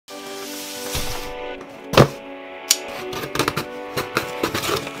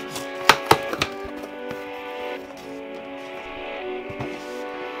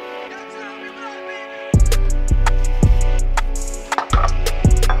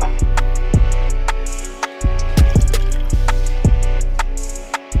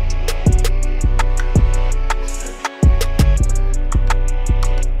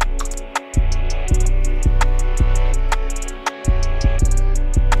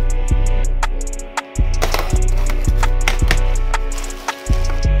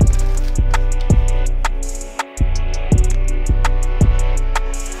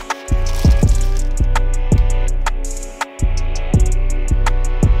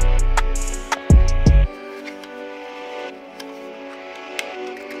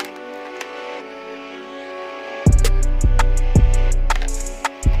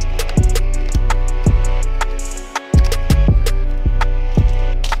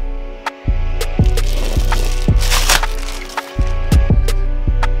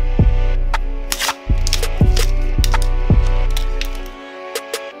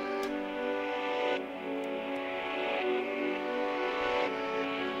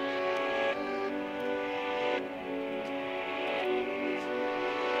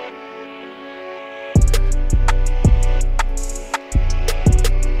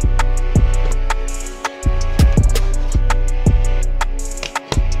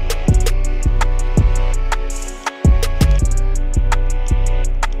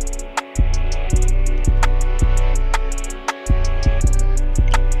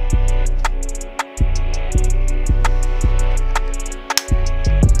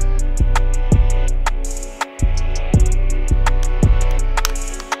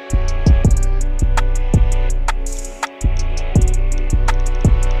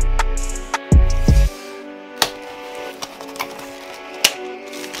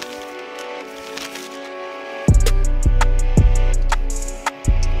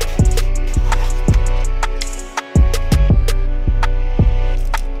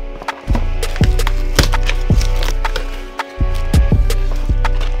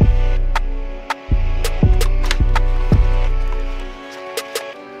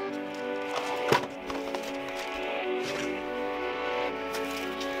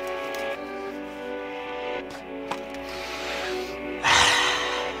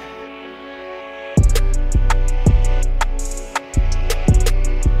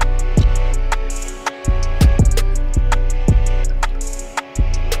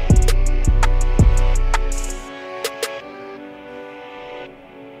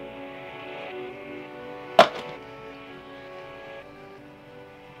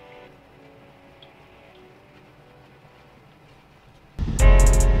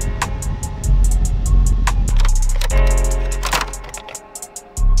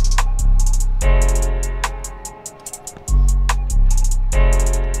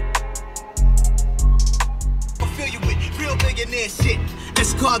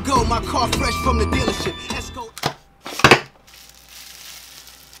I go, my car fresh from the dealership. Let's go.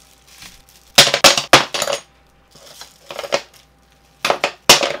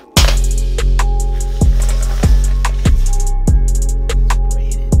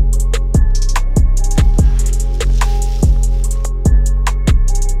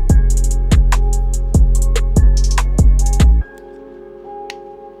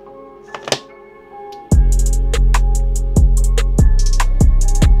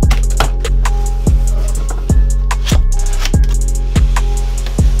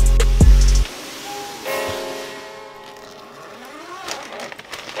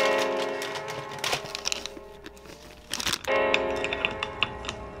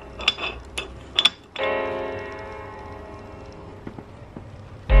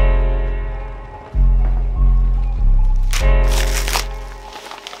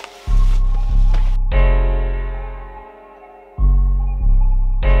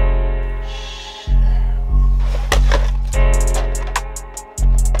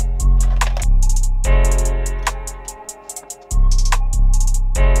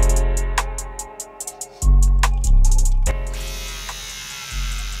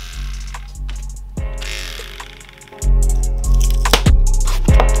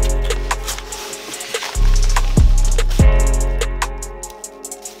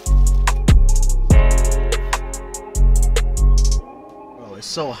 It's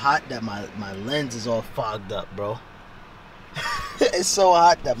so hot that my lens is all fogged up, bro. It's so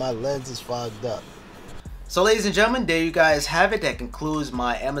hot that my lens is fogged up. So ladies and gentlemen, there you guys have it. That concludes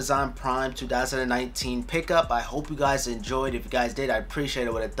my Amazon Prime 2019 pickup. I hope you guys enjoyed. If you guys did, I appreciate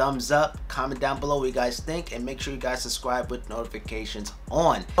it with a thumbs up. Comment down below what you guys think, and make sure you guys subscribe with notifications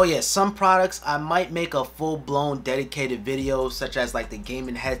on. Oh yeah, some products I might make a full-blown dedicated video, such as like the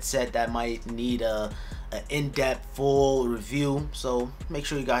gaming headset that might need an in-depth full review. So make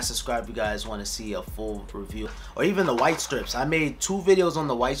sure you guys subscribe if you guys want to see a full review, or even the white strips. I made 2 videos on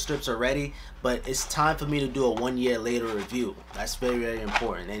the white strips already, but it's time for me to do a 1 year later review. That's very, very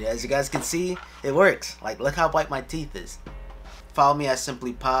important, and as you guys can see, it works. Like, look how white my teeth is. Follow me at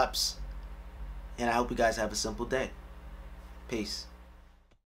SimplyPops, and I hope you guys have a simple day. Peace.